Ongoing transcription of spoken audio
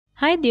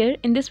Hi there,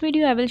 in this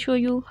video I will show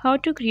you how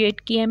to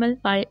create KML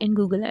file in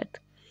Google Earth.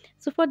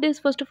 So for this,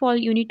 first of all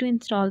you need to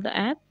install the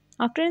app.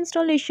 After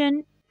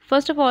installation,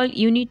 first of all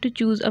you need to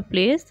choose a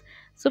place.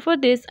 So for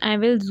this I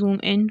will zoom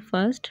in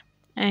first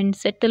and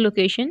set the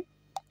location,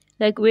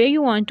 like where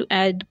you want to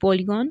add the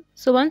polygon.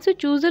 So once you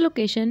choose the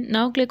location,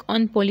 now click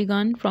on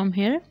polygon from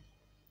here.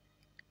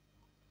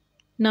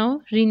 Now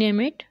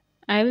rename it.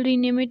 I will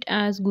rename it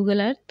as Google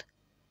Earth.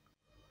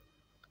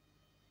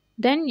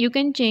 Then you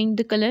can change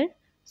the color.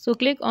 So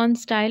click on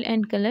style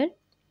and color.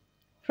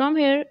 From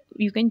here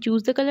you can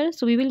choose the color,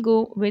 so we will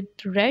go with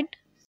red.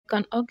 Click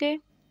on OK.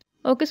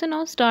 Okay, so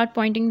now start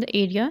pointing the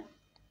area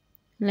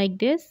like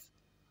this,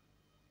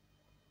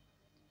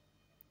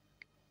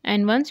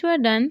 and once you are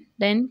done,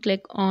 then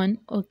click on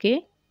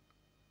OK,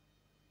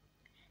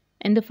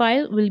 and the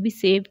file will be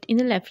saved in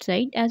the left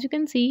side. As you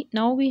can see,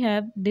 now we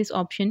have this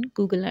option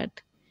Google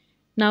Earth.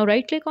 Now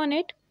right click on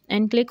it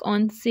and click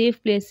on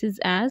save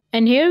places as,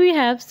 and here we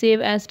have save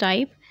as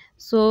type.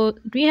 So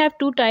we have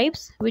two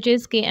types, which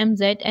is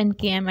KMZ and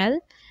KML.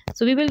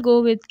 So we will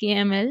go with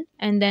KML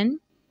and then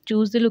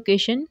choose the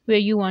location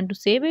where you want to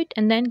save it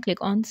and then click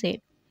on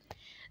save.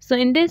 So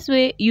in this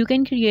way you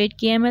can create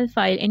KML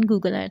file in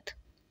Google Earth.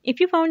 If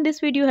you found this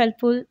video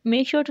helpful,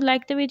 make sure to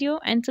like the video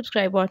and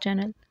subscribe our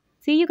channel.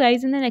 See you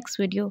guys in the next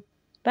video.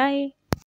 Bye.